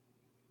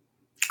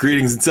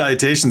Greetings and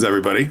salutations,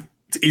 everybody.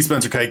 It's E.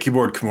 Spencer Kite,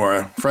 Keyboard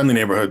Kimura, friendly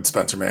neighborhood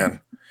Spencer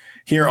Man,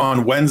 here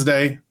on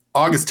Wednesday,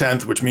 August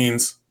 10th, which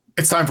means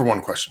it's time for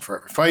one question for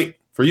every fight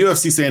for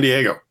UFC San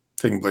Diego,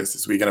 taking place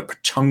this weekend at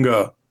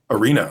Pachanga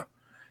Arena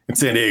in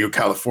San Diego,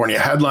 California,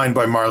 headlined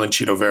by Marlon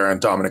Chito Vera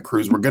and Dominic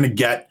Cruz. We're going to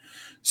get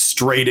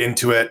straight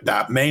into it.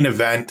 That main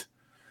event,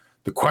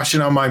 the question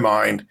on my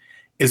mind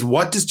is,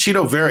 what does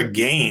Chito Vera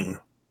gain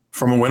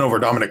from a win over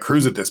Dominic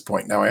Cruz at this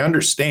point? Now, I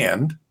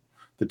understand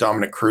that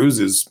Dominic Cruz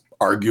is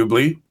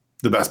arguably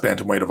the best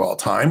bantamweight of all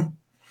time.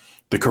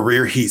 The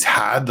career he's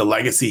had, the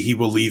legacy he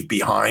will leave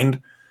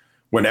behind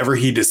whenever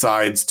he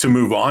decides to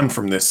move on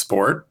from this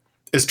sport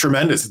is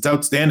tremendous. It's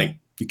outstanding.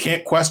 You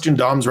can't question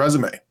Dom's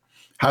resume.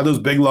 Had those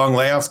big, long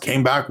layoffs,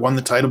 came back, won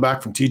the title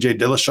back from TJ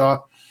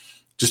Dillashaw.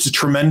 Just a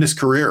tremendous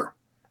career.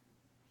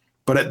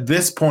 But at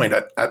this point,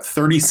 at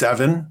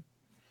 37,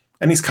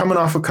 and he's coming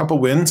off a couple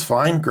wins,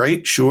 fine,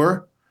 great,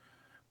 sure.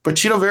 But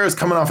Chito Vera is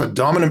coming off a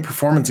dominant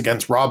performance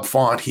against Rob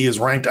Font. He is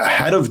ranked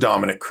ahead of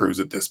Dominic Cruz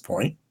at this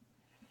point.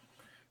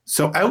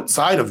 So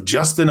outside of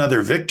just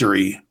another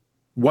victory,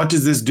 what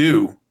does this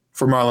do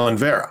for Marlon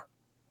Vera?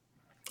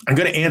 I'm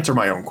going to answer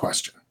my own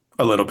question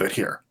a little bit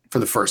here for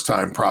the first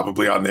time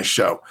probably on this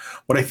show.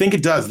 What I think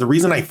it does, the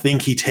reason I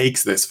think he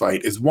takes this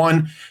fight is,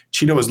 one,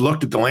 Chito has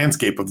looked at the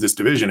landscape of this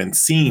division and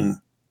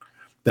seen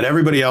that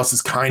everybody else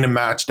is kind of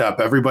matched up.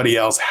 Everybody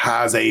else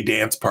has a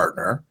dance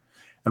partner.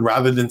 And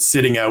rather than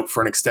sitting out for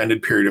an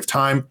extended period of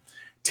time,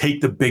 take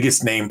the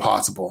biggest name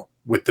possible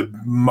with the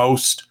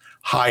most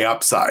high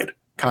upside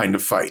kind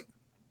of fight.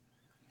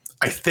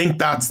 I think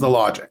that's the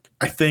logic.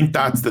 I think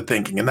that's the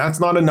thinking. And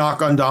that's not a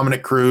knock on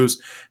Dominic Cruz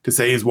to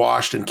say he's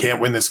washed and can't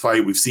win this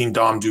fight. We've seen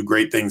Dom do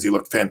great things. He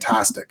looked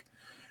fantastic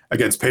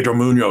against Pedro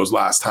Munoz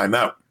last time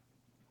out.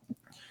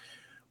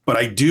 But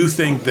I do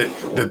think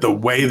that the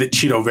way that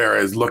Chito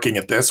Vera is looking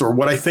at this, or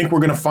what I think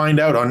we're going to find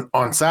out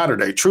on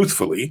Saturday,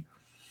 truthfully,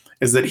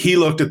 is that he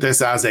looked at this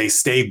as a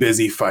stay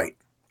busy fight,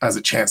 as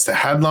a chance to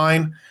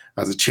headline,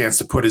 as a chance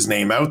to put his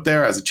name out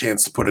there, as a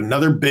chance to put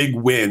another big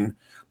win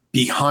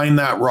behind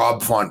that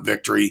Rob Font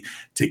victory,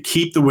 to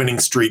keep the winning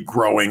streak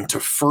growing, to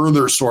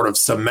further sort of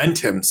cement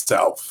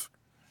himself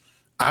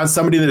as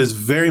somebody that is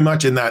very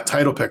much in that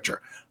title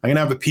picture. I'm going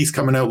to have a piece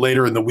coming out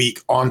later in the week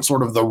on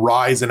sort of the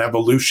rise and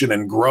evolution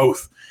and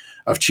growth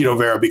of Chito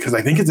Vera, because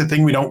I think it's a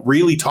thing we don't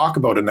really talk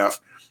about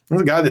enough. He's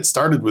a guy that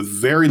started with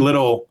very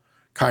little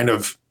kind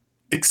of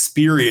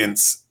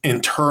experience in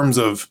terms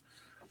of,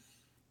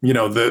 you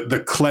know,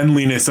 the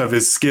cleanliness of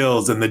his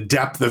skills and the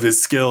depth of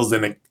his skills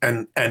and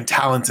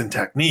talents and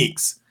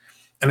techniques,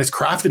 and has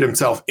crafted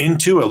himself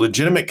into a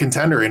legitimate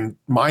contender, in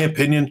my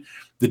opinion,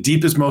 the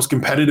deepest, most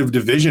competitive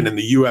division in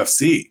the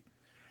UFC.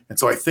 And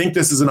so I think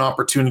this is an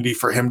opportunity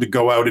for him to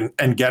go out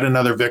and get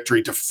another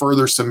victory to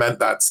further cement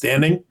that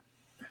standing.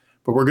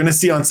 But we're going to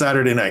see on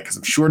Saturday night, because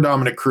I'm sure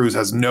Dominic Cruz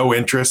has no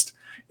interest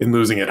in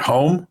losing at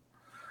home.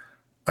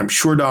 I'm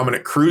sure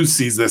Dominic Cruz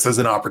sees this as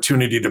an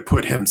opportunity to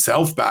put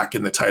himself back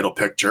in the title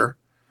picture.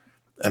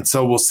 And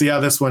so we'll see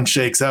how this one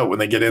shakes out when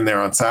they get in there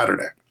on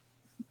Saturday.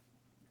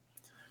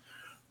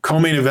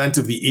 Co-main event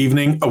of the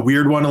evening, a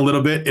weird one a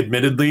little bit,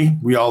 admittedly.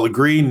 We all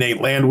agree,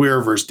 Nate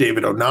Landwehr versus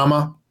David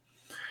Onama.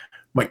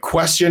 My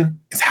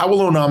question is, how will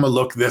Onama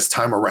look this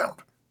time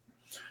around?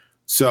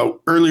 So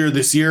earlier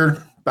this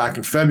year, back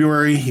in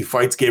February, he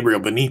fights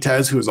Gabriel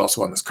Benitez, who is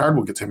also on this card.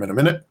 We'll get to him in a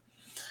minute.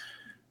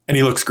 And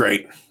he looks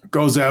great.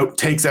 Goes out,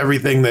 takes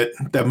everything that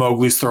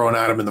Mowgli's throwing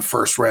at him in the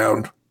first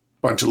round.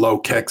 Bunch of low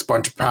kicks,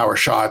 bunch of power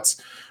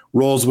shots.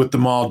 Rolls with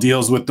them all,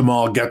 deals with them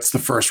all, gets the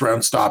first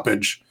round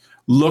stoppage.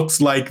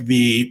 Looks like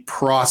the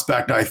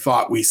prospect I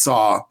thought we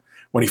saw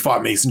when he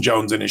fought Mason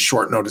Jones in his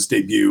short notice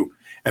debut,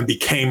 and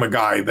became a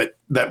guy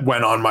that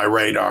went on my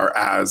radar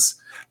as,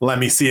 let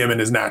me see him in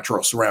his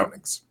natural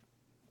surroundings.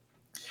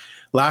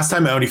 Last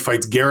time out, he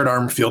fights Garrett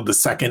Armfield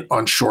II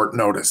on short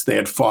notice. They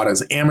had fought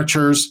as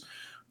amateurs.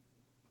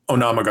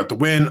 Onama got the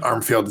win.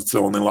 Armfield, it's the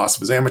only loss of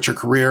his amateur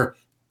career.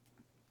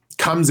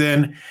 Comes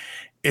in.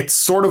 It's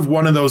sort of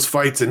one of those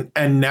fights.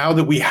 And now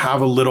that we have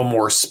a little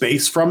more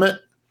space from it,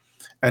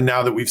 and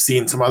now that we've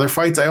seen some other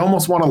fights, I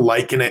almost want to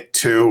liken it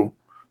to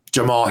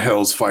Jamal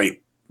Hill's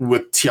fight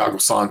with Thiago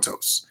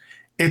Santos.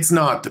 It's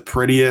not the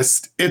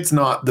prettiest. It's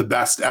not the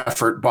best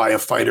effort by a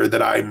fighter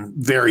that I'm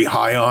very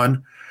high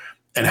on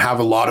and have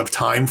a lot of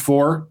time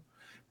for.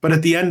 But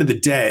at the end of the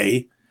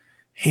day,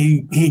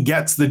 he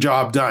gets the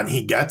job done.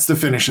 He gets the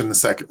finish in the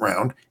second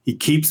round. He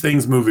keeps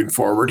things moving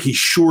forward. He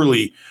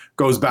surely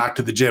goes back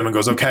to the gym and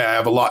goes, okay, I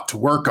have a lot to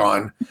work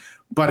on.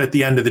 But at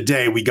the end of the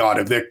day, we got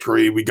a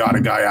victory. We got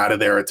a guy out of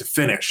there at the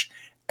finish.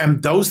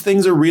 And those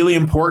things are really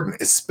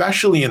important,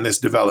 especially in this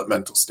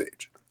developmental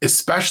stage,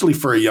 especially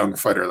for a young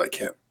fighter like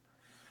him.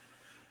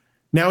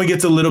 Now he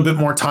gets a little bit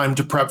more time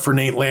to prep for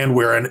Nate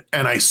Landwehr.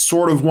 And I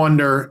sort of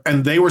wonder,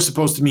 and they were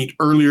supposed to meet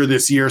earlier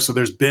this year, so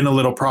there's been a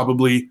little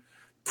probably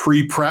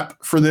pre-prep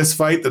for this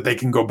fight that they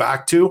can go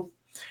back to.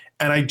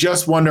 And I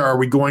just wonder, are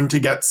we going to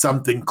get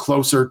something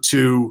closer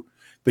to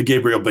the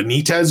Gabriel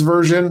Benitez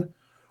version?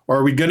 Or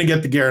are we going to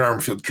get the Garrett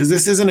Armfield? Because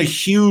this isn't a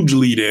huge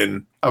lead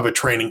in of a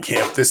training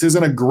camp. This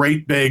isn't a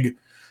great big,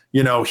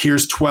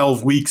 here's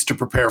 12 weeks to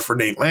prepare for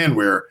Nate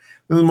Landwehr.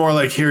 This is more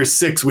like here's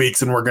 6 weeks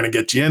and we're going to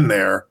get you in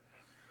there.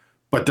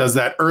 But does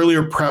that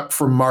earlier prep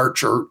for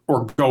March or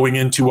going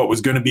into what was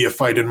going to be a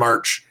fight in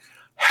March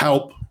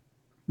help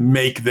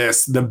make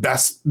this the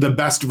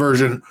best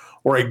version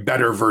or a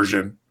better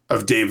version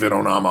of David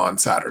Onama on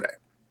Saturday?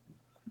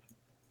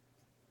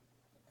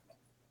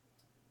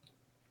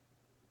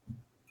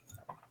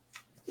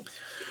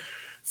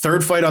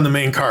 Third fight on the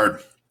main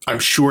card. I'm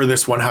sure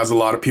this one has a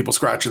lot of people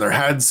scratching their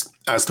heads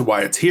as to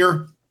why it's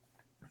here.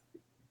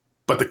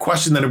 But the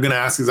question that I'm going to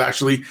ask is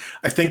actually,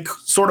 I think,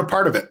 sort of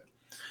part of it.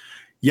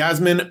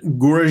 Yasmin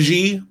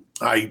Gouraji,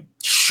 I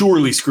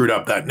surely screwed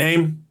up that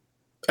name,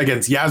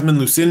 against Yasmin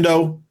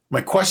Lucindo.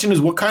 My question is,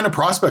 what kind of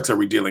prospects are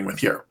we dealing with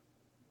here?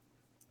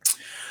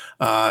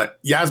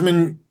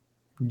 Yasmin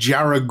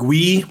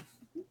Jaragui,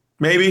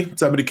 maybe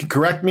somebody can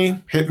correct me.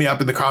 Hit me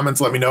up in the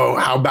comments. Let me know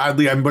how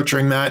badly I'm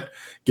butchering that.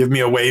 Give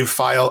me a wave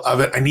file of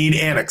it. I need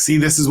Annex. See,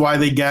 this is why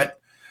they get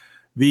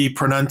the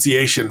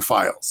pronunciation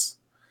files.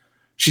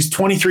 She's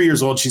 23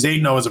 years old. She's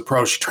 8-0 as a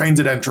pro. She trains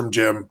at Entrim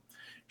Gym.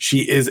 She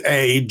is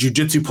a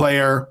jiu-jitsu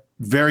player,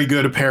 very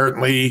good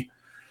apparently,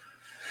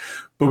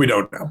 but we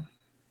don't know.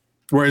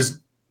 Whereas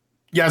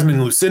Yasmin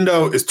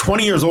Lucindo is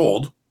 20 years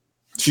old.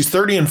 She's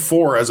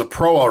 30-4 as a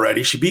pro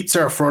already. She beat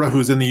Sarah Froda,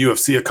 who's in the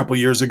UFC a couple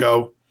years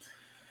ago.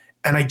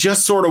 And I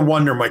just sort of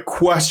wonder, my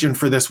question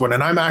for this one,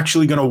 and I'm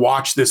actually going to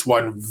watch this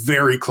one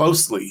very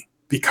closely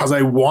because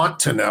I want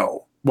to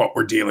know what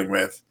we're dealing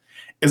with,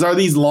 is are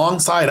these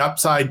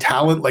upside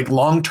talent, like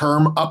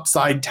long-term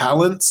upside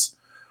talents?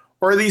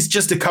 Or are these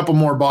just a couple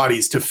more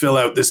bodies to fill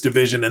out this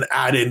division and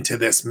add into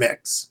this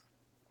mix?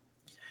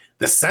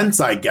 The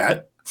sense I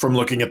get from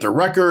looking at their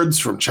records,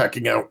 from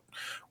checking out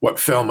what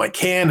film I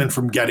can, and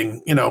from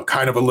getting,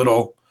 kind of a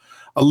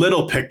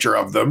little picture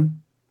of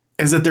them,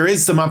 is that there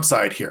is some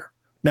upside here.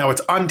 Now,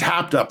 it's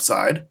untapped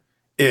upside.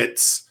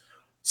 It's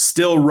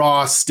still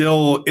raw,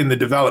 still in the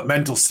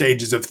developmental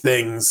stages of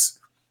things,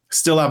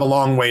 still have a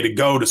long way to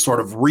go to sort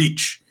of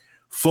reach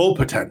full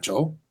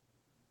potential.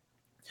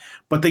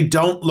 But they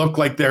don't look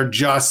like they're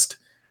just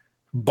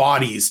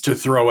bodies to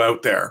throw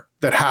out there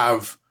that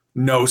have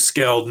no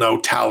skill, no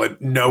talent,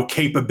 no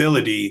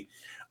capability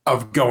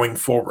of going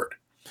forward.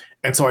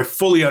 And so I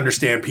fully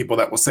understand people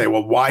that will say,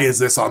 well, why is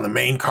this on the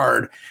main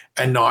card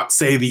and not,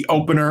 say, the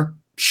opener?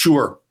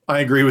 Sure, I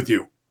agree with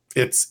you.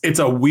 It's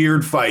a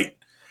weird fight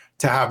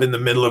to have in the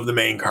middle of the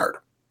main card.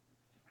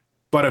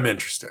 But I'm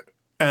interested.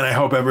 And I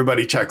hope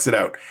everybody checks it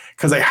out.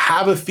 Because I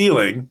have a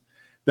feeling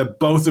that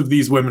both of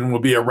these women will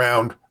be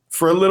around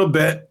for a little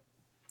bit,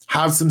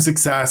 have some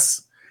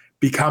success,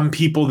 become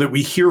people that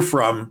we hear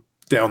from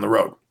down the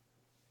road.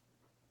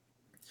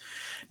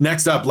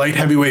 Next up, light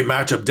heavyweight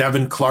matchup,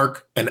 Devin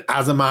Clark and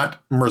Azamat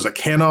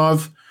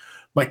Murzakanov.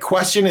 My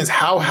question is,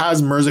 how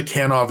has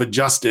Murzakanov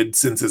adjusted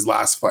since his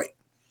last fight?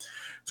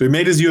 So he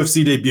made his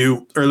UFC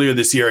debut earlier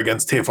this year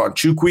against Tefon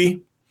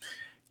Chukwi.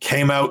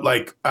 Came out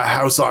like a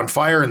house on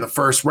fire in the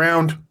first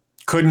round.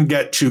 Couldn't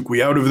get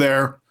Chukwi out of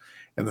there.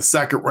 In the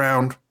second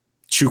round,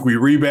 Chukwi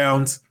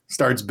rebounds,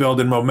 starts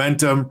building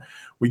momentum.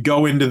 We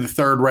go into the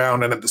third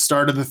round, and at the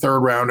start of the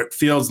third round, it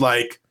feels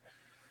like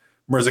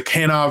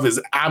Murzakanov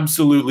is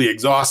absolutely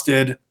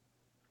exhausted.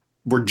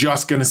 We're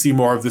just going to see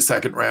more of the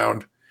second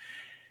round.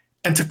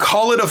 And to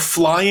call it a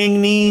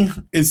flying knee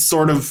is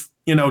sort of,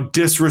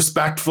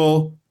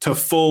 disrespectful to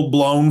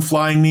full-blown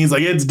flying knees.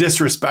 Like, it's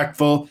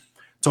disrespectful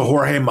to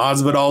Jorge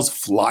Masvidal's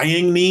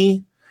flying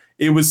knee.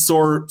 It was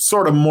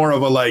sort of more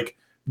of a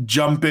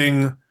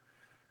jumping,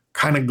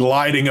 kind of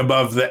gliding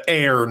above the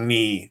air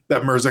knee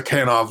that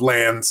Murzakanov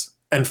lands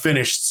and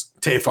finished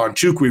Tefon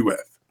Chukwi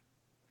with.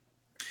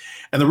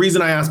 And the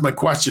reason I asked my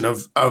question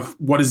of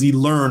what has he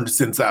learned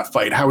since that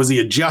fight, how has he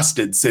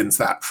adjusted since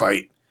that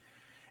fight,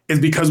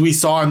 is because we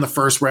saw in the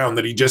first round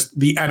that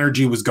the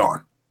energy was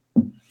gone.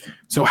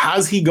 So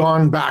has he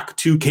gone back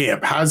to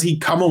camp? Has he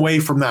come away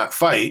from that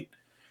fight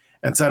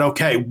and said,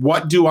 okay,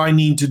 what do I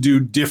need to do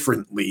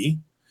differently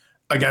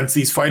against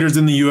these fighters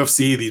in the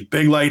UFC, these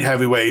big light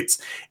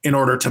heavyweights, in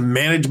order to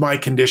manage my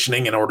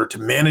conditioning, in order to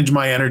manage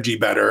my energy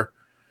better,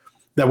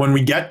 that when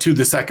we get to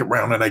the second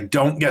round and I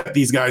don't get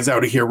these guys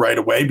out of here right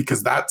away,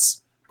 because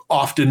that's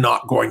often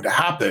not going to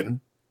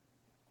happen,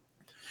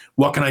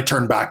 what can I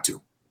turn back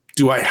to?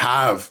 Do I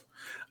have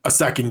a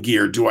second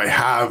gear? Do I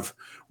have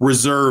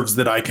reserves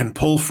that I can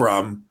pull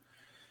from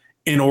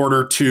in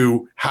order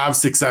to have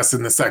success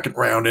in the second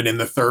round and in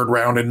the third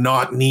round and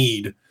not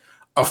need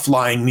a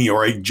flying knee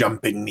or a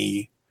jumping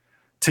knee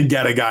to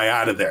get a guy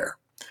out of there?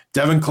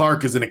 Devin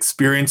Clark is an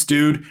experienced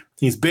dude.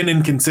 He's been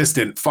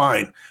inconsistent,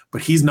 fine,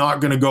 but he's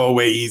not going to go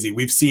away easy.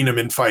 We've seen him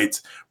in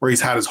fights where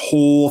he's had his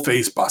whole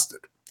face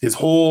busted, his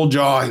whole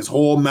jaw, his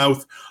whole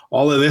mouth,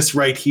 all of this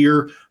right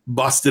here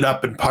busted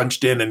up and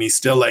punched in, and he's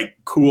still like,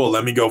 cool,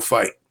 let me go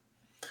fight.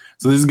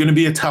 So this is going to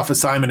be a tough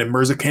assignment, and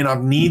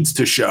Murzakanov needs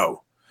to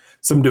show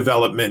some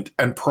development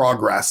and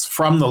progress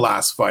from the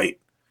last fight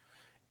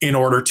in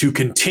order to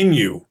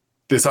continue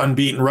this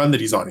unbeaten run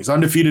that he's on. He's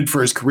undefeated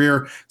for his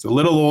career. He's a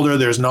little older.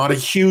 There's not a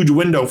huge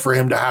window for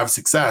him to have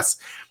success.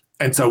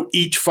 And so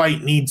each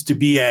fight needs to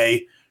be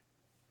a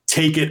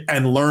take it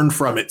and learn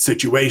from it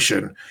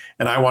situation.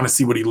 And I want to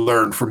see what he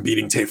learned from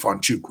beating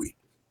Tafon Chukwi.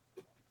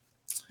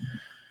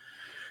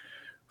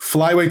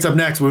 Flyweights up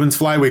next. Women's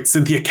flyweight,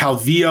 Cynthia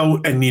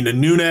Calvillo and Nina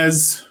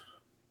Nunes.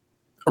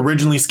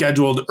 Originally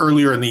scheduled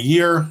earlier in the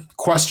year.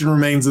 Question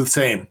remains the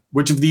same.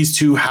 Which of these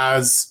two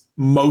has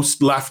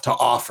most left to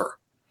offer?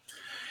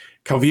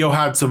 Calvillo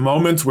had some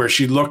moments where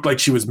she looked like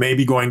she was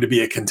maybe going to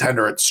be a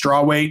contender at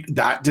strawweight.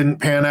 That didn't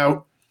pan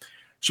out.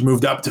 She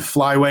moved up to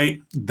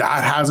flyweight.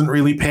 That hasn't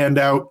really panned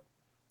out.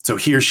 So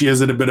here she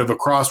is at a bit of a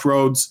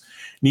crossroads.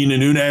 Nina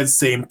Nunes,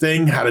 same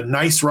thing. Had a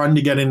nice run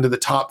to get into the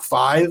top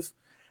 5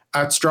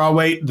 at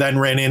strawweight, then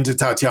ran into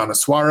Tatiana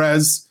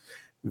Suarez,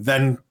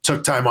 then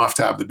took time off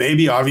to have the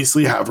baby,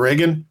 obviously, have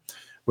Reagan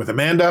with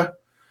Amanda,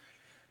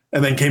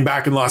 and then came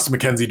back and lost to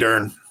Mackenzie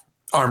Dern.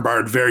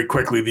 Armbarred very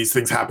quickly. These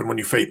things happen when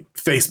you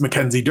face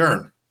Mackenzie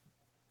Dern.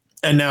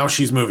 And now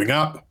she's moving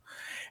up.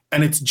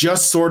 And it's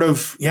just sort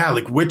of,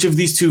 like which of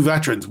these two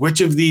veterans,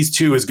 which of these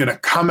two is going to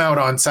come out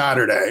on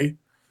Saturday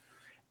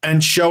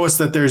and show us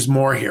that there's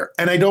more here?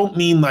 And I don't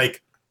mean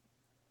like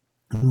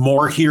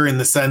more here in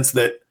the sense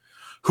that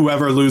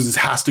whoever loses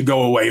has to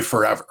go away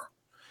forever.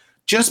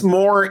 Just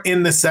more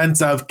in the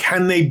sense of,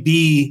 can they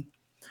be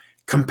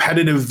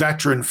competitive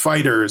veteran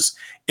fighters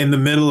in the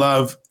middle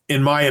of,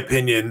 in my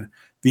opinion,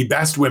 the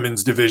best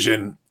women's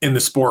division in the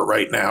sport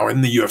right now,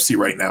 in the UFC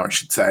right now, I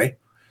should say,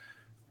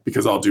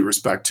 because all due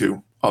respect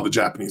to all the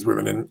Japanese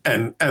women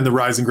and the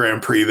Rising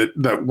Grand Prix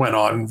that went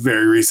on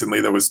very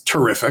recently that was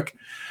terrific.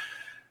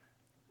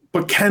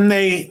 But can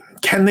they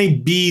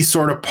be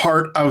sort of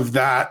part of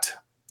that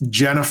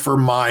Jennifer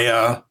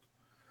Maia,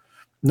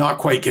 not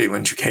quite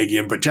Caitlin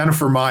Chukagian, but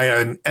Jennifer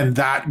Maia and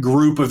that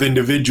group of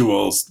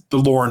individuals, the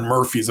Lauren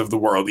Murphys of the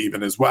world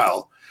even as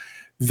well,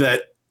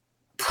 that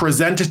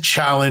present a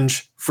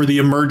challenge for the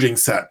emerging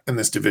set in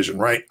this division,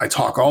 right? I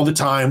talk all the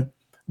time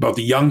about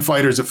the young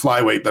fighters at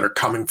flyweight that are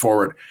coming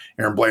forward.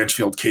 Aaron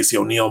Blanchfield, Casey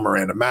O'Neill,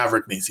 Miranda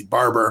Maverick, Macy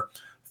Barber.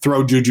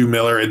 Throw Juju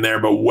Miller in there,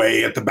 but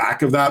way at the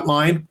back of that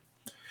line.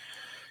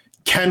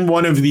 Can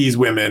one of these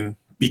women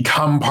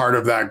become part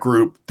of that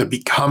group that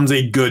becomes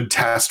a good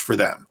test for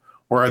them?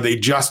 Or are they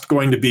just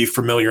going to be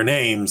familiar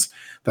names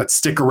that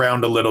stick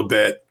around a little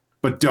bit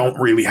but don't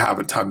really have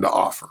a ton to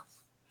offer?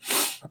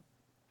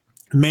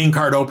 Main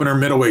card opener,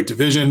 middleweight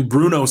division,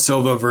 Bruno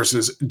Silva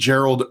versus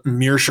Gerald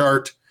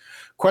Meerschaert.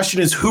 Question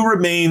is, who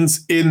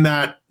remains in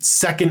that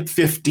second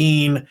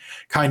 15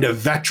 kind of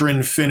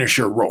veteran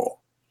finisher role?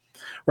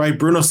 Right?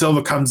 Bruno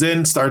Silva comes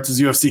in, starts his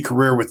UFC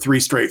career with 3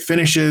 straight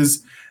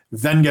finishes,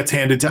 then gets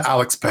handed to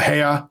Alex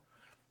Pereira.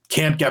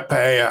 Can't get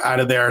Pereira out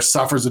of there,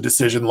 suffers a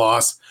decision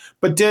loss,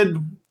 but did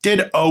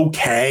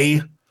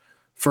okay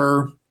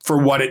for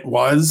what it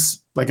was.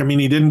 Like, I mean,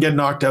 he didn't get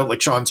knocked out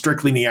like Sean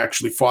Strickland. He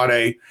actually fought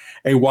a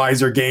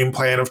wiser game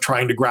plan of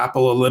trying to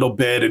grapple a little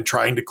bit and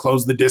trying to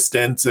close the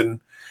distance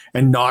and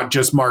not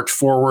just march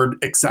forward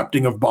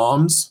accepting of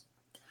bombs.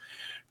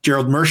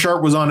 Gerald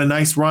Meerschaert was on a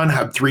nice run,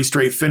 had 3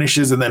 straight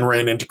finishes, and then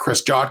ran into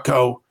Chris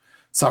Jotko,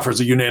 suffers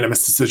a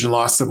unanimous decision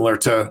loss similar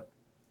to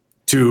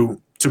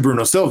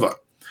Bruno Silva.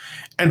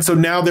 And so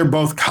now they're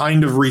both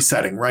kind of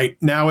resetting, right?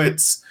 Now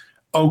it's,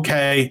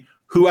 okay,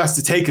 who has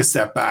to take a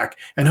step back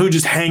and who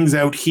just hangs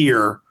out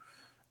here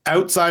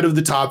outside of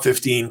the top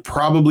 15,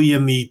 probably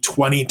in the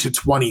 20 to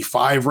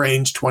 25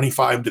 range,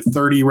 25 to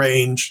 30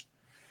 range,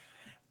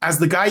 as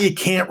the guy you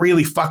can't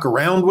really fuck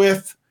around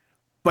with,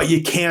 but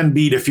you can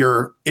beat if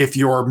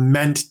you're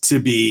meant to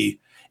be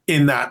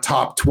in that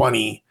top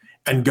 20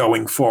 and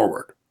going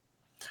forward.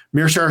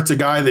 Meerschaert's a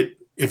guy that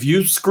if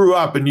you screw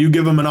up and you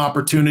give him an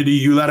opportunity,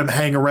 you let him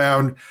hang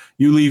around,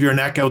 you leave your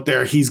neck out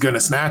there, he's going to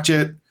snatch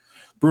it.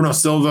 Bruno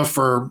Silva,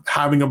 for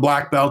having a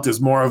black belt,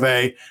 is more of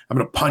a, I'm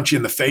going to punch you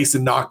in the face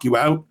and knock you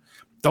out.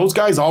 Those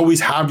guys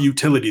always have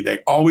utility. They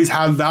always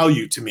have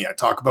value to me. I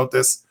talk about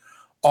this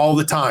all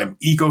the time.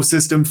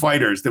 Ecosystem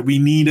fighters that we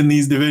need in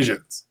these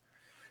divisions.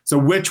 So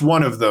which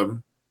one of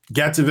them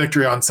gets a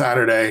victory on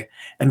Saturday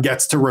and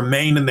gets to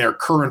remain in their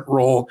current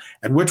role?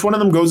 And which one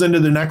of them goes into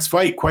the next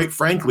fight, quite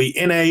frankly,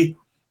 in a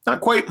not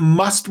quite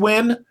must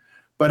win,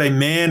 but a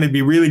man, it'd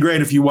be really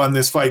great if you won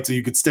this fight so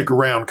you could stick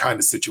around kind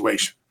of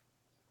situation.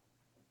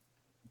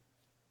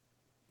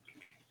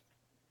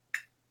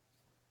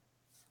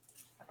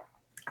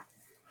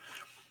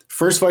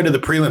 First fight of the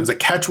prelims, a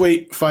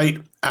catchweight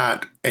fight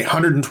at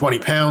 120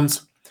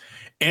 pounds.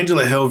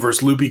 Angela Hill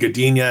versus Lupi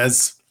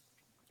Godinez.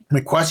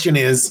 My question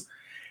is,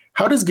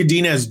 how does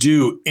Godinez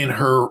do in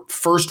her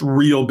first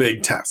real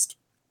big test?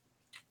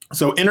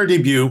 So in her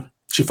debut,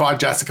 she fought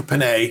Jessica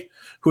Panay,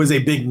 who is a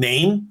big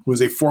name, who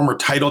is a former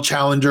title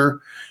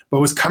challenger,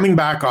 but was coming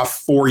back off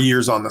 4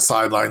 years on the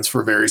sidelines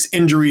for various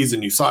injuries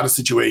and USADA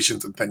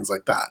situations and things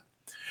like that.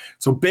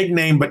 So big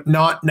name, but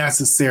not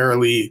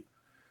necessarily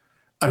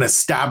an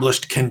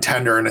established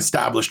contender, an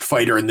established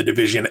fighter in the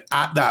division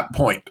at that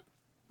point.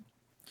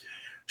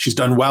 She's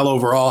done well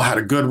overall, had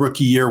a good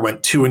rookie year,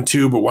 went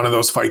 2-2, but one of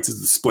those fights is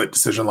the split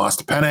decision loss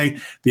to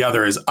Penne. The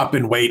other is up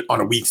in weight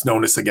on a week's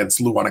notice against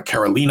Luana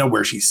Carolina,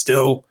 where she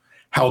still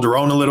held her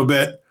own a little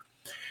bit.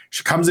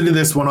 She comes into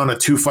this one on a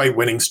 2-fight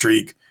winning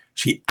streak.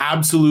 She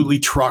absolutely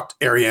trucked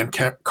Ariane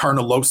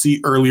Carnelossi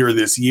earlier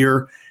this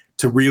year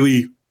to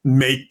really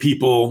make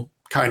people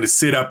kind of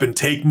sit up and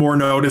take more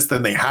notice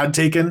than they had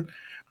taken,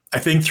 I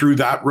think, through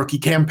that rookie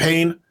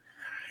campaign.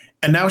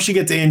 And now she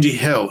gets Angie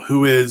Hill,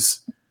 who is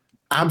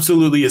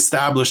absolutely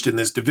established in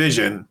this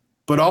division,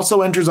 but also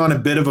enters on a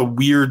bit of a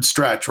weird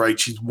stretch, right?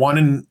 She's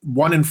 1-4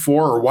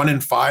 or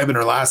 1-5 in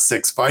her last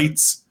 6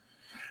 fights.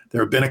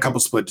 There have been a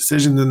couple split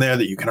decisions in there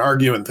that you can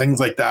argue and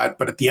things like that.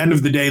 But at the end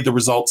of the day, the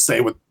results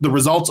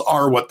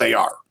are what they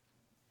are.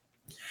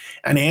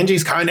 And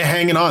Angie's kind of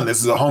hanging on.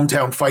 This is a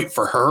hometown fight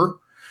for her.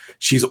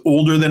 She's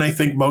older than I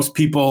think most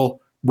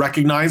people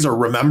recognize or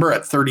remember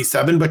at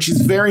 37, but she's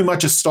very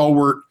much a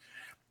stalwart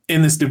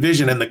in this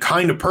division and the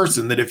kind of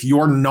person that if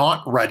you're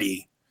not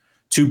ready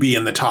to be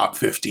in the top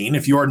 15,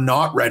 if you're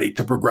not ready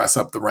to progress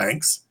up the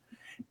ranks,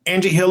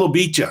 Angie Hill will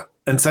beat you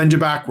and send you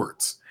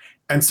backwards.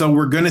 And so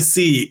we're going to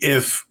see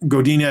if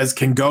Godinez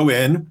can go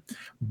in,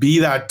 be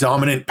that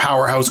dominant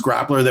powerhouse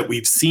grappler that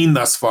we've seen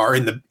thus far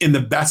in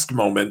the best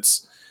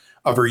moments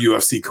of her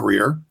UFC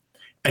career,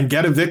 and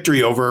get a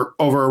victory over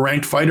a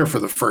ranked fighter for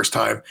the first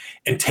time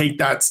and take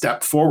that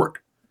step forward.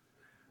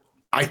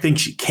 I think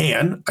she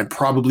can. I'm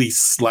probably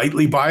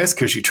slightly biased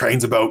because she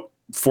trains about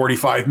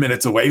 45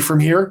 minutes away from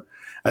here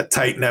at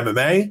Titan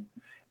MMA,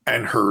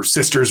 and her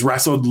sisters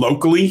wrestled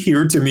locally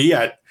here to me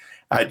at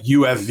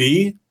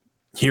UFV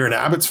here in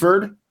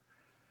Abbotsford.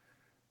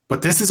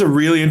 But this is a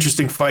really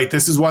interesting fight.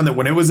 This is one that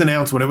when it was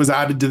announced, when it was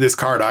added to this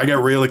card, I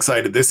got real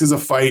excited. This is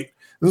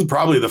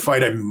probably the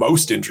fight I'm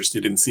most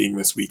interested in seeing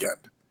this weekend,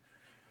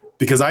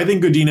 because I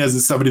think Godinez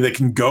is somebody that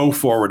can go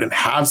forward and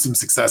have some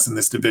success in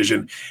this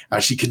division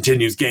as she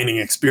continues gaining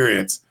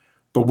experience.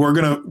 But we're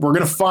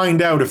gonna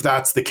find out if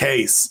that's the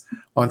case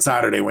on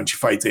Saturday when she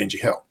fights Angie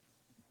Hill.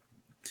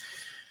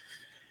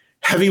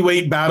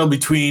 Heavyweight battle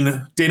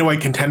between Dana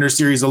White Contender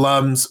Series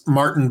alums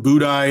Martin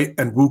Budaj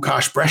and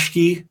Łukasz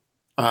Brzeski.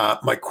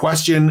 My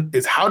question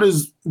is, how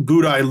does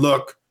Budaj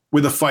look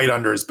with a fight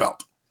under his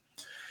belt?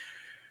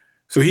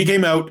 So he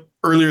came out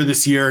earlier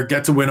this year,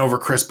 gets a win over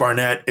Chris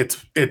Barnett.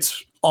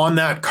 It's on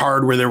that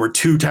card where there were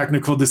 2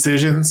 technical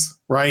decisions,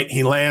 right?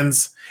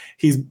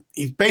 He's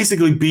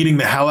basically beating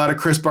the hell out of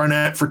Chris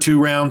Barnett for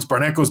 2 rounds.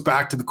 Barnett goes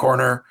back to the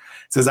corner,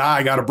 says,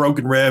 I got a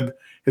broken rib.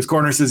 His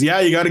corner says, yeah,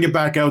 you got to get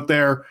back out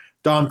there.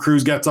 Dom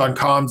Cruz gets on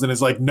comms and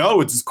is like,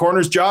 no, it's his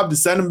corner's job to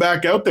send him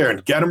back out there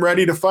and get him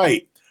ready to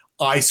fight.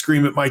 I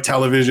scream at my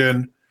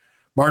television.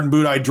 Martin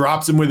Budaj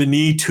drops him with a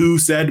knee to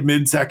said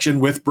midsection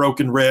with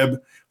broken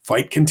rib.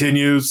 Fight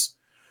continues.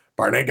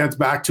 Barnett gets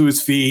back to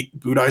his feet.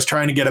 Budaj's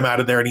trying to get him out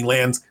of there, and he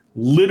lands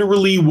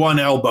literally one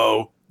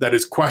elbow that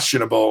is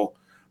questionable.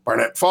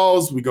 Barnett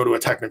falls. We go to a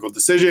technical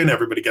decision.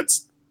 Everybody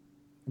gets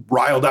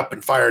riled up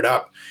and fired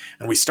up,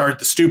 and we start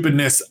the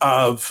stupidness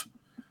of,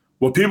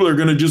 well, people are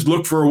going to just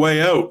look for a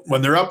way out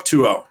when they're up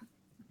 2-0.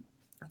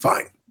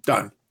 Fine.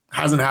 Done.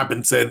 Hasn't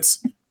happened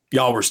since.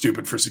 Y'all were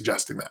stupid for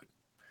suggesting that.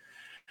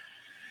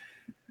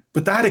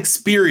 But that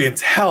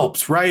experience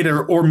helps, right?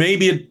 Or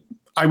maybe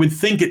I would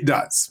think it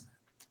does.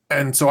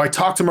 And so I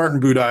talked to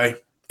Martin Budaj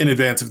in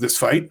advance of this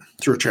fight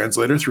through a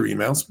translator, through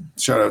emails.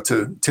 Shout out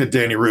to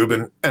Danny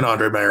Rubin and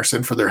Andre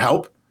Meyerson for their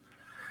help.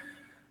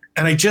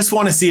 And I just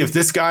want to see if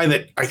this guy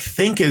that I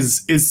think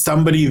is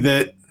somebody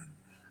that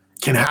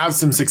can have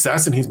some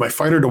success, and he's my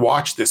fighter to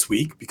watch this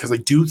week because I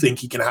do think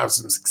he can have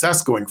some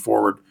success going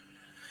forward.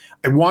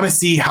 I want to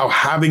see how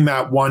having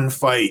that one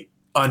fight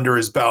under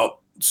his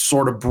belt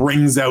sort of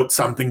brings out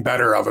something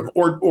better of him,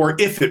 or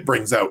if it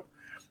brings out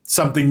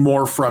something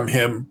more from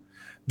him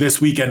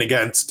this weekend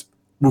against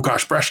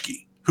Łukasz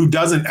Brzeski, who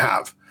doesn't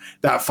have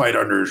that fight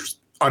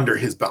under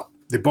his belt.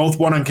 They both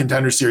won on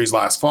Contender Series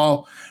last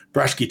fall.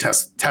 Brzeski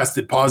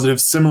tested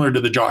positive, similar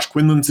to the Josh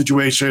Quinlan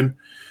situation.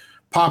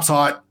 Pops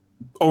hot,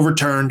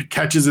 overturned,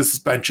 catches a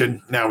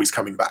suspension. Now he's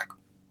coming back.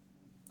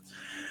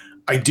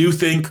 I do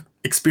think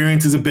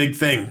experience is a big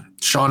thing.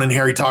 Sean and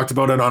Harry talked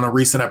about it on a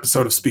recent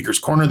episode of Speaker's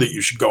Corner that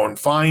you should go and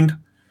find.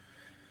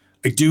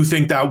 I do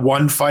think that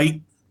one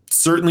fight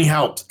certainly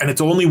helped. And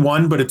it's only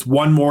one, but it's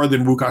one more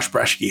than Łukasz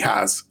Brzeski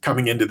has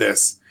coming into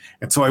this.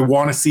 And so I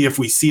want to see if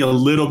we see a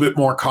little bit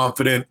more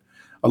confident,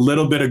 a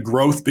little bit of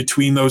growth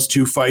between those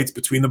 2 fights,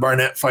 between the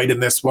Barnett fight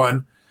and this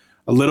one,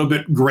 a little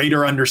bit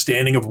greater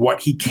understanding of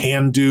what he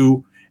can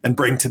do and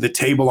bring to the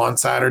table on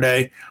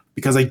Saturday.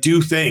 Because I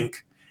do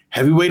think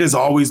heavyweight is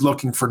always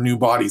looking for new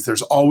bodies.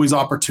 There's always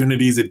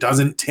opportunities. It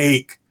doesn't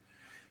take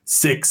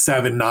 6,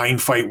 7, 9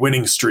 fight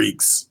winning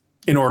streaks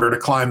in order to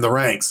climb the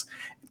ranks.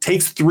 It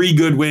takes 3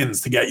 good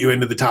wins to get you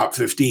into the top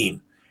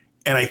 15.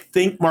 And I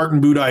think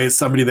Martin Budaj is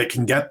somebody that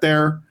can get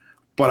there,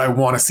 but I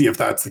want to see if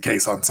that's the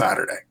case on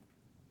Saturday.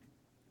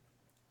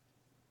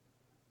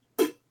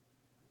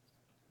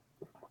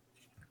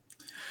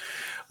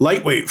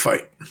 Lightweight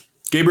fight.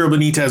 Gabriel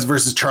Benitez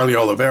versus Charlie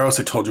Oliveros.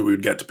 I told you we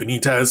would get to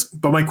Benitez,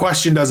 but my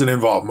question doesn't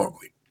involve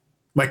Mowgli.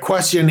 My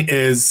question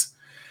is,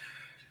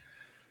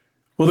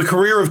 will the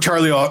career of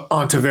Charlie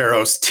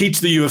Ontiveros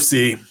teach the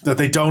UFC that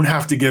they don't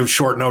have to give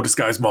short notice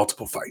guys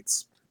multiple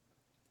fights?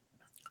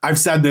 I've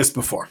said this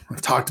before.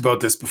 I've talked about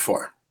this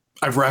before.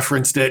 I've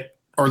referenced it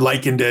or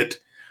likened it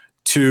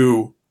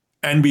to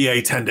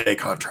NBA 10-day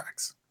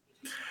contracts.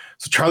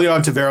 So Charlie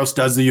Ontiveros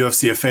does the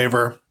UFC a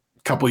favor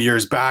a couple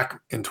years back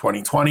in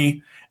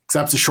 2020,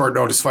 accepts a short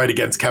notice fight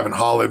against Kevin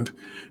Holland,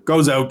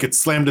 goes out, gets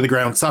slammed to the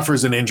ground,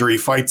 suffers an injury,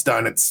 fight's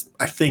done.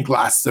 I think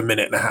lasts a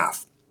minute and a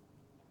half.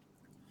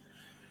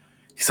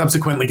 He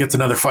subsequently gets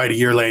another fight a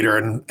year later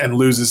and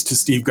loses to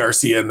Steve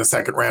Garcia in the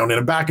second round in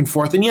a back and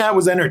forth. And yeah, it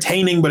was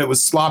entertaining, but it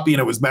was sloppy and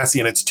it was messy,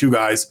 and it's two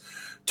guys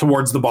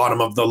towards the bottom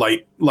of the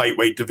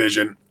lightweight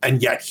division.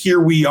 And yet here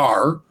we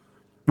are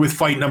with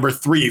fight number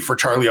 3 for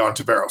Charlie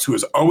Ontiveros, who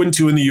is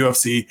 0-2 in the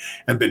UFC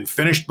and been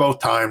finished both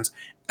times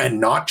and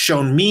not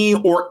shown me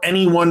or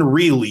anyone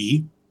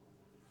really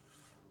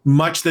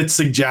much that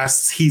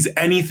suggests he's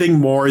anything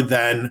more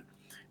than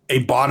a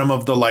bottom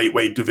of the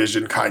lightweight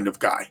division kind of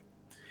guy.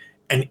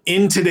 And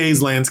in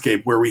today's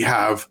landscape where we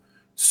have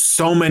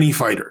so many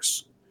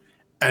fighters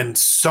and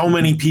so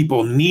many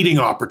people needing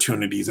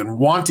opportunities and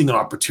wanting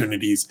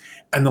opportunities,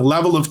 and the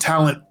level of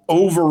talent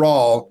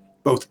overall,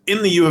 both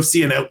in the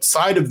UFC and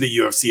outside of the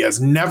UFC,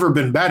 has never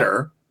been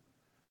better,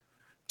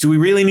 do we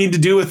really need to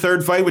do a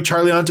third fight with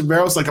Charlie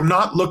Ontiveros? Like, I'm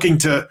not looking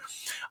to,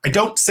 I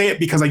don't say it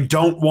because I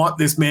don't want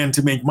this man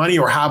to make money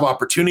or have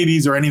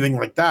opportunities or anything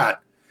like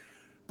that,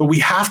 but we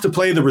have to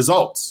play the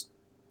results.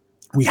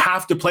 We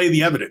have to play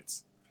the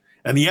evidence.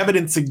 And the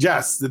evidence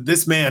suggests that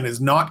this man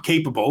is not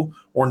capable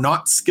or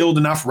not skilled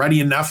enough, ready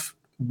enough,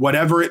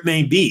 whatever it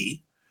may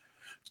be,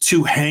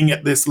 to hang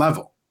at this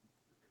level.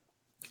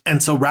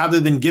 And so rather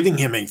than giving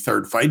him a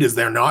third fight, is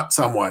there not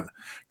someone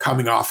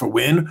coming off a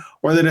win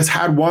or that has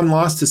had one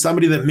loss to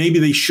somebody that maybe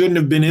they shouldn't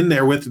have been in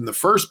there with in the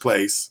first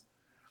place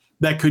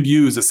that could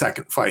use a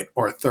second fight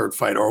or a third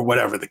fight or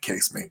whatever the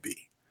case may be?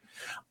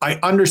 I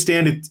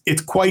understand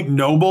it's quite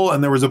noble.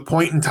 And there was a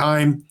point in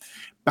time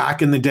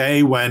back in the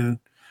day when,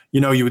 you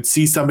know, you would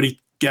see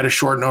somebody get a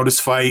short notice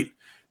fight,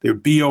 they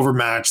would be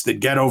overmatched, they'd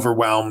get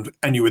overwhelmed,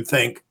 and you would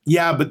think,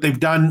 yeah, but they've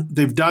done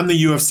the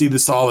UFC the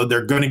solid,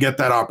 they're going to get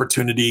that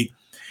opportunity,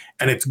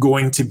 and it's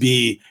going to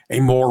be a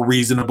more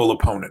reasonable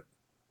opponent.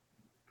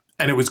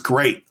 And it was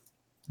great.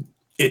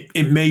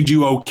 It made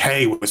you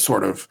okay with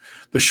sort of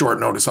the short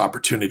notice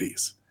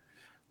opportunities.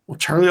 Well,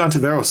 Charlie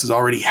Ontiveros has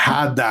already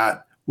had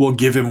that. We'll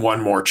give him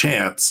one more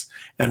chance,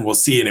 and we'll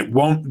see. And it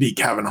won't be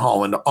Kevin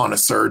Holland on a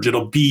surge.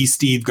 It'll be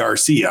Steve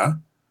Garcia.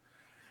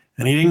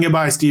 And he didn't get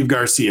by Steve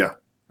Garcia.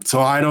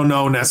 So I don't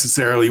know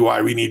necessarily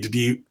why we need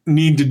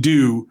to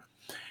do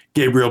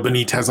Gabriel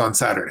Benitez on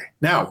Saturday.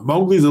 Now,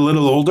 Mowgli's a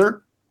little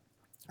older,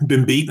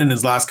 been beaten in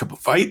his last couple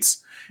of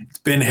fights. It's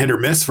been hit or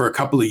miss for a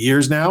couple of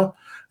years now.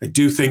 I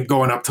do think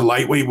going up to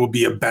lightweight will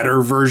be a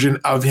better version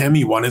of him.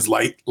 He won his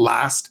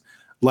last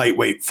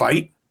lightweight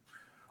fight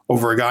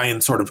over a guy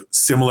in sort of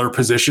similar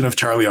position of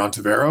Charlie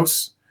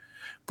Ontiveros.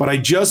 But I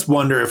just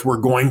wonder if we're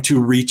going to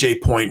reach a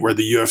point where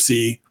the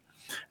UFC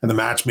and the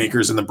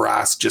matchmakers and the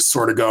brass just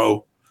sort of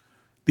go,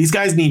 these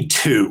guys need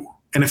 2.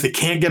 And if they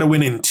can't get a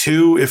win in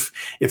 2,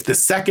 if the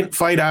second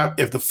fight out,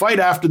 if the fight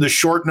after the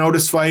short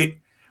notice fight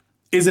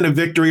isn't a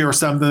victory or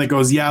something that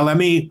goes, yeah,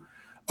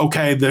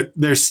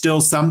 there's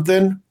still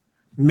something,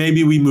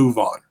 maybe we move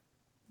on.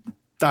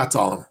 That's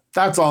all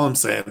I'm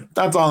saying.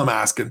 That's all I'm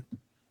asking.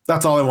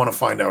 That's all I want to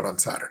find out on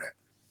Saturday.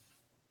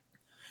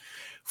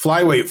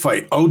 Flyweight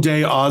fight,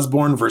 O'Day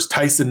Osborne versus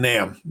Tyson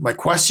Nam. My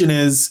question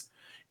is,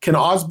 can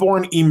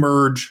Osborne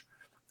emerge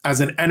as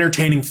an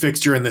entertaining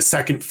fixture in the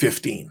second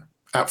 15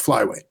 at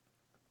flyweight?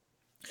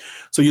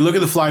 So you look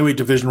at the flyweight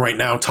division right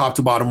now, top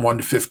to bottom, 1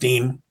 to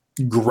 15,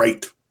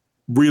 great.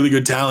 Really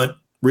good talent,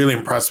 really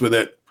impressed with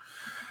it.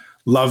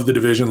 Love the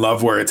division,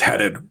 love where it's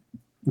headed.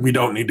 We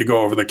don't need to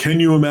go over can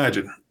you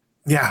imagine?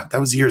 Yeah, that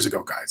was years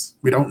ago, guys.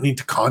 We don't need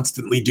to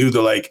constantly do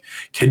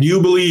can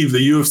you believe the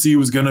UFC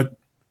was going to...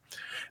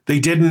 They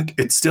didn't.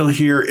 It's still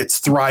here. It's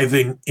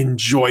thriving.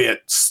 Enjoy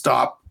it.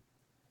 Stop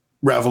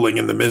reveling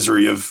in the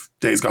misery of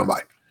days gone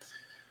by.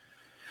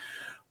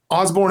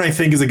 Osborne, I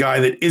think, is a guy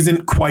that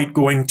isn't quite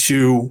going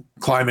to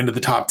climb into the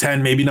top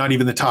 10, maybe not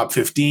even the top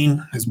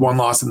 15. His one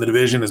loss in the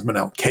division is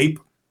Manel Cape,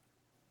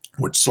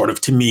 which sort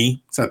of, to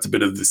me, sets a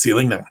bit of the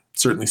ceiling. Now,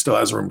 certainly still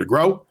has room to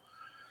grow.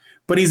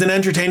 But he's an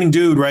entertaining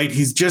dude, right?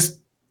 He's just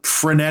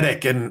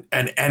frenetic and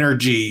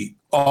energy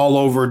all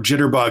over,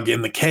 jitterbug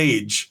in the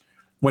cage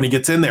when he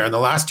gets in there. And the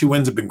last 2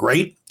 wins have been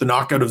great. The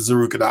knockout of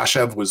Zaruk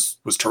Adashev was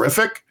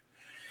terrific.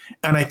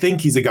 And I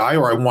think he's a guy,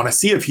 or I want to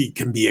see if he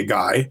can be a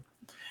guy,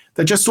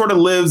 that just sort of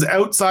lives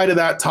outside of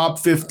that top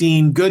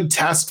 15. Good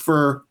test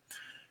for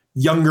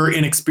younger,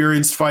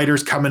 inexperienced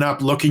fighters coming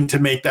up, looking to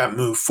make that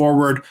move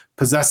forward,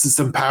 possesses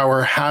some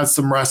power, has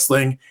some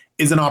wrestling,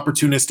 is an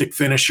opportunistic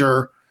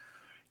finisher.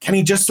 Can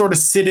he just sort of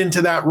sit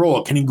into that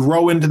role? Can he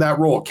grow into that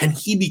role? Can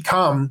he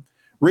become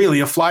really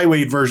a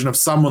flyweight version of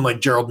someone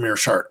like Gerald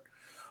Meerschaert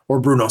or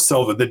Bruno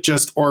Silva that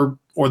just, or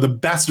the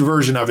best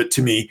version of it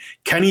to me?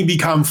 Can he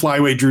become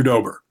flyweight Drew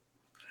Dober?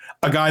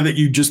 a guy that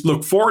you just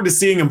look forward to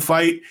seeing him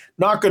fight.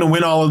 Not going to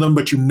win all of them,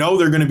 but you know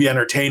they're going to be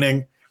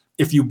entertaining.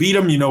 If you beat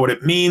him, you know what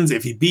it means.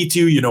 If he beats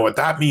you, you know what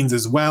that means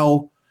as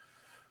well.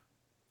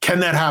 Can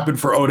that happen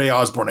for Ode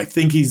Osborne?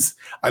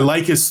 I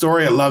like his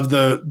story. I love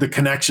the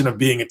connection of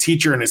being a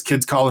teacher and his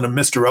kids calling him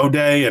Mr. Ode,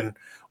 and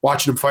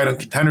watching him fight on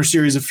Contender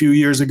Series a few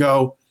years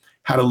ago.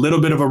 Had a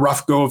little bit of a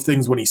rough go of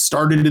things when he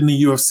started in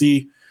the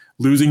UFC,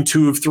 losing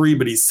 2 of 3,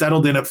 but he's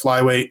settled in at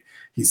flyweight.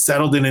 He's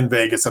settled in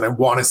Vegas, and I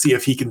want to see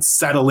if he can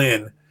settle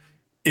in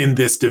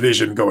this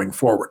division going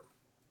forward.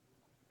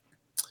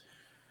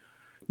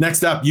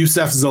 Next up,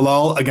 Youssef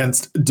Zalal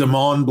against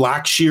Damon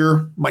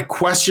Blackshear. My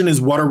question is,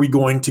 what are we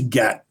going to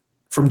get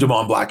from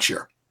Damon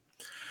Blackshear?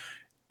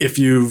 If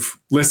you've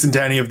listened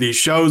to any of these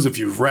shows, if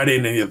you've read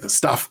any of the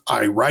stuff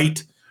I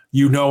write,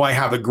 you know I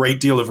have a great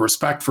deal of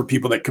respect for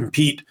people that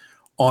compete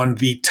on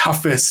the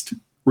toughest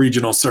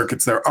regional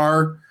circuits there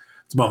are.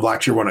 Damon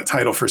Blackshear won a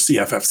title for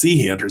CFFC.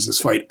 He enters this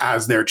fight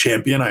as their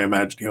champion. I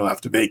imagine he'll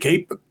have to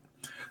vacate, but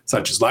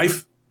such is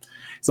life.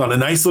 He's on a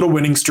nice little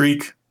winning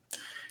streak,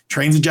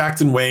 trains at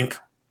Jackson Wink,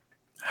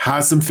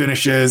 has some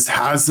finishes,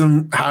 has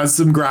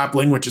some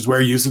grappling, which is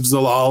where Youssef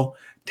Zalal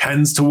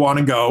tends to want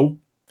to go.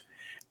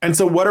 And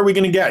so what are we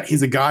going to get?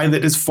 He's a guy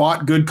that has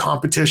fought good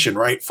competition,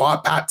 right?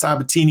 Fought Pat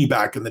Sabatini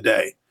back in the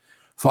day.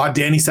 Fought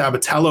Danny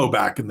Sabatello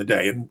back in the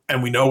day.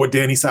 And we know what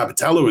Danny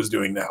Sabatello is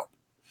doing now.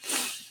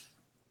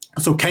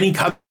 So can he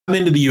come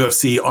into the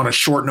UFC on a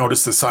short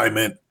notice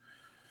assignment,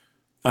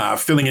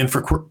 filling in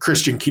for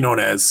Christian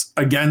Quinones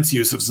against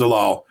Youssef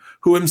Zalal,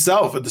 who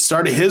himself at the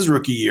start of his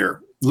rookie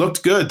year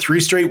looked good, 3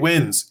 straight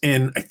wins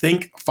in, I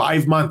think,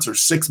 5 months or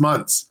 6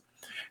 months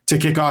to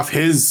kick off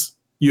his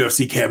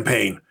UFC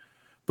campaign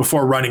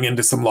before running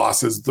into some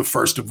losses, the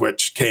first of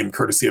which came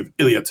courtesy of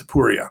Ilya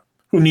Topuria,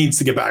 who needs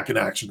to get back in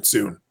action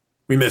soon.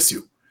 We miss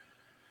you.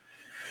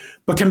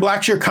 But can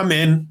Blackshear come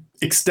in,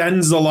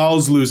 extend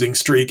Zalal's losing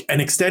streak, and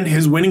extend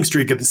his winning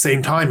streak at the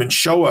same time and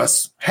show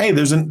us, hey,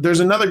 there's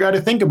another guy to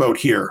think about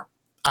here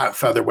at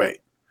featherweight?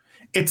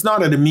 It's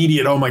not an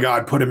immediate, oh my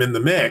God, put him in the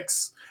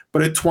mix.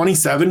 But at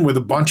 27, with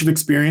a bunch of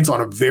experience on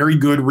a very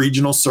good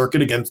regional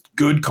circuit against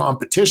good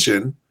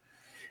competition,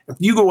 if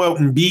you go out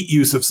and beat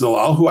Youssef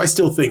Zalal, who I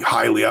still think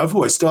highly of,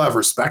 who I still have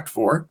respect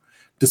for,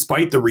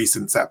 despite the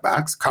recent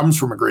setbacks, comes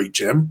from a great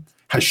gym,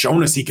 has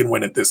shown us he can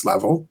win at this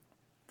level,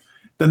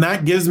 then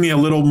that gives me a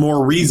little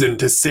more reason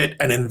to sit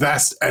and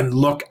invest and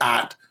look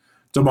at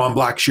Damon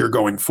Blackshear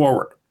going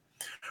forward.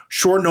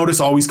 Short notice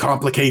always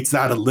complicates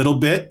that a little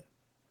bit,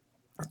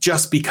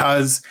 just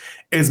because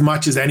as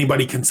much as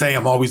anybody can say,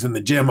 I'm always in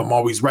the gym, I'm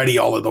always ready,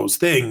 all of those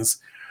things,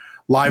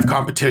 live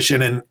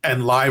competition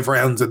and live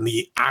rounds and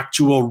the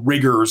actual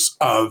rigors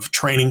of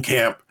training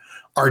camp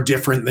are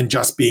different than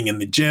just being in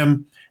the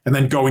gym, and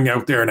then going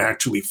out there and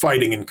actually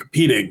fighting and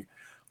competing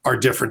are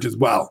different as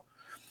well.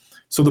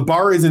 So the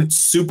bar isn't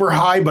super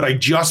high, but I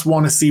just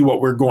want to see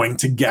what we're going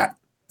to get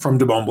from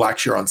Damon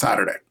Blackshear on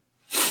Saturday.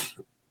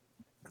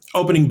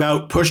 Opening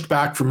bout pushed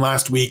back from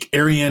last week,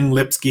 Ariane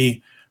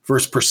Lipski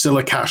versus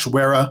Priscilla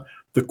Cachoeira.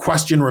 The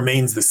question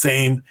remains the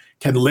same.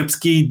 Can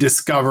Lipski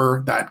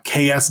discover that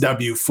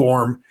KSW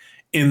form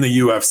in the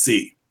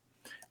UFC?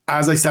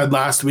 As I said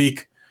last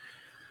week,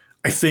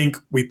 I think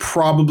we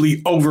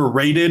probably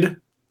overrated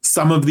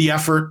some of the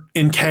effort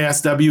in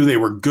KSW. They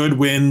were good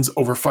wins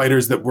over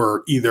fighters that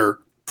were either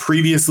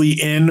previously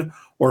in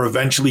or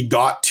eventually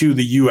got to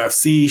the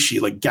UFC.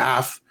 Sheila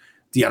Gaff,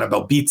 Diana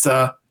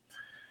Belbitsa,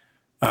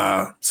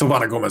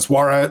 Silvana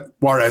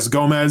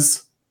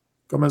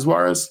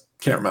Gomez-Juarez.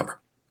 Can't remember.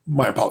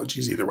 My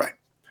apologies either way.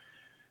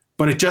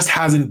 But it just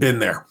hasn't been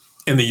there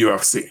in the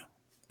UFC.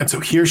 And so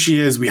here she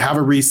is. We have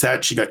a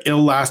reset. She got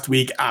ill last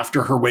week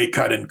after her weight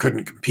cut and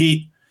couldn't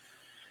compete.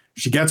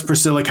 She gets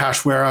Priscilla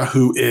Cachoeira,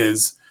 who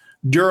is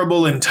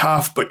durable and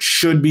tough, but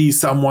should be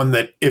someone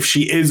that if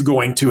she is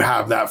going to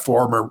have that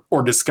form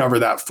or discover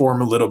that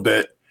form a little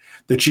bit,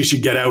 that she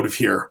should get out of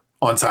here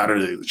on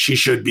Saturday. She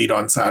should beat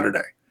on Saturday.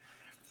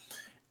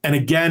 And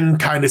again,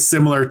 kind of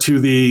similar to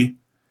the,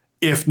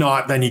 if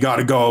not, then you got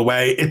to go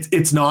away.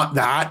 It's not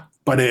that,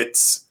 but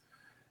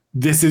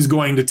this is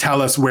going to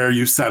tell us where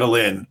you settle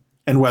in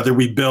and whether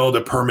we build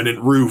a permanent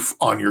roof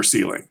on your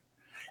ceiling,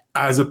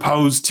 as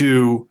opposed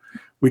to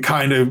we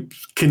kind of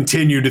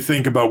continue to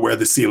think about where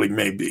the ceiling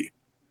may be.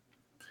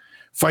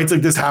 Fights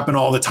like this happen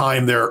all the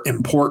time. They're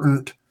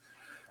important,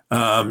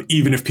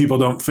 even if people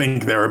don't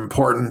think they're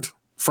important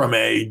from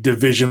a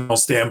divisional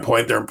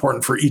standpoint. They're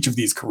important for each of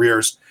these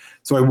careers.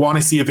 So I want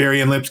to see if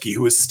Ariane Lipski,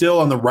 who is still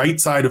on the right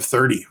side of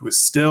 30, who is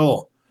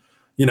still,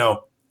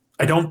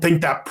 I don't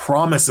think that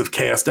promise of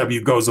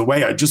KSW goes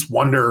away. I just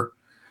wonder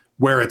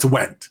where it's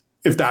went,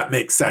 if that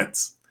makes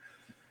sense.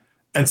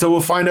 And so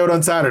we'll find out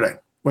on Saturday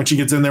when she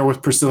gets in there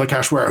with Priscilla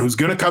Cachoeira, who's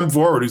going to come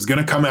forward, who's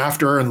going to come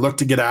after her and look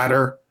to get at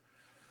her,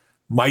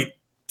 might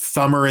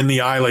thumb her in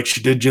the eye like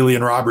she did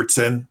Jillian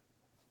Robertson.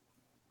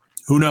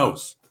 Who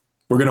knows?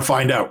 We're going to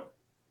find out.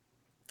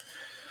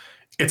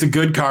 It's a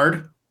good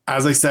card.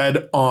 As I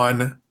said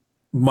on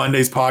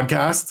Monday's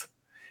podcast,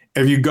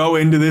 if you go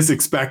into this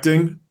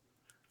expecting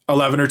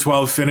 11 or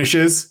 12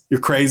 finishes, you're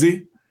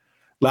crazy.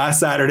 Last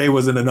Saturday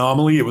was an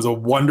anomaly. It was a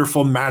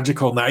wonderful,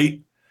 magical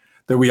night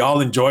that we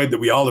all enjoyed, that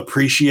we all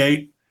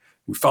appreciate.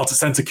 We felt a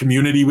sense of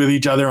community with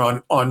each other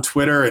on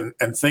Twitter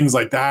and things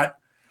like that.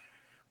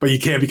 But you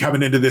can't be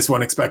coming into this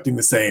one expecting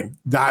the same.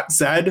 That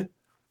said,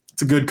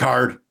 it's a good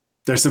card.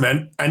 There's some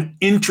an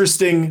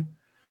interesting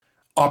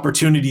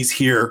opportunities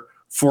here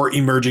for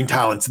emerging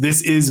talents.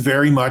 This is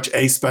very much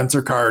a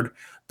Spencer card.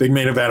 Big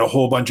main event, a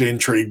whole bunch of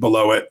intrigue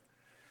below it.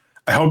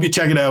 I hope you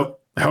check it out.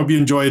 I hope you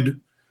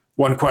enjoyed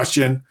One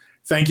Question.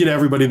 Thank you to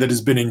everybody that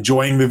has been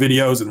enjoying the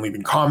videos and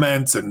leaving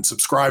comments and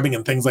subscribing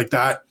and things like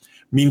that.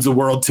 It means the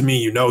world to me.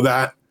 You know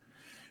that.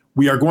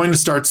 We are going to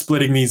start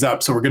splitting these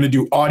up. So we're going to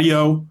do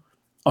audio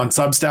on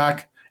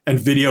Substack and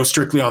video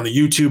strictly on the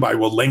YouTube. I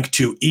will link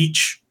to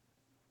each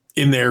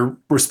in their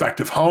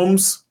respective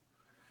homes.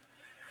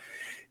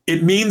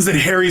 It means that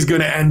Harry's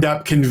going to end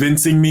up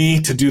convincing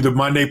me to do the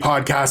Monday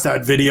podcast,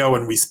 that video,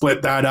 and we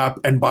split that up.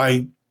 And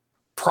by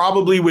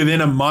probably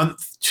within a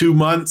month, 2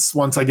 months,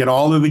 once I get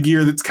all of the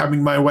gear that's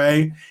coming my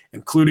way,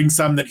 including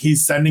some that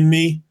he's sending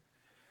me,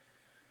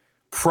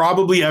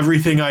 probably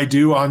everything I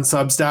do on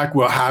Substack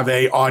will have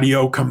a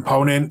audio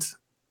component,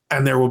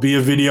 and there will be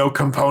a video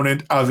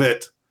component of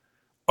it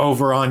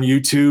over on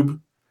YouTube,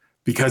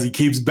 because he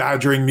keeps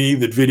badgering me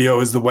that video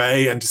is the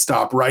way and to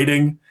stop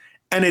writing.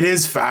 And it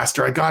is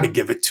faster. I got to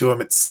give it to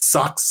him. It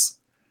sucks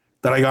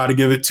that I got to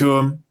give it to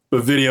him,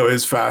 but video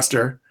is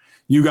faster.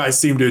 You guys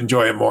seem to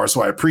enjoy it more,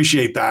 so I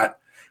appreciate that.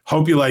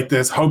 Hope you like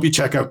this. Hope you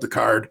check out the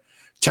card.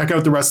 Check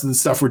out the rest of the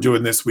stuff we're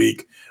doing this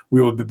week.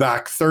 We will be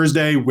back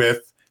Thursday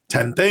with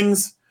 10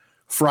 things,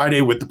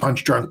 Friday with the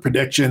Punch Drunk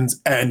predictions,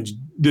 and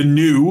the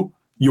new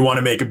You Want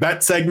to Make a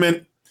Bet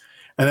segment.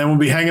 And then we'll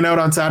be hanging out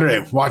on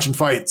Saturday, watching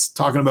fights,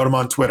 talking about them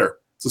on Twitter.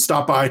 So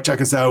stop by,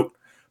 check us out,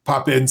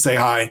 pop in, say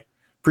hi.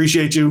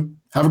 Appreciate you.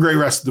 Have a great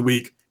rest of the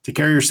week. Take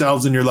care of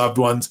yourselves and your loved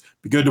ones.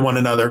 Be good to one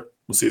another.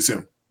 We'll see you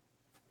soon.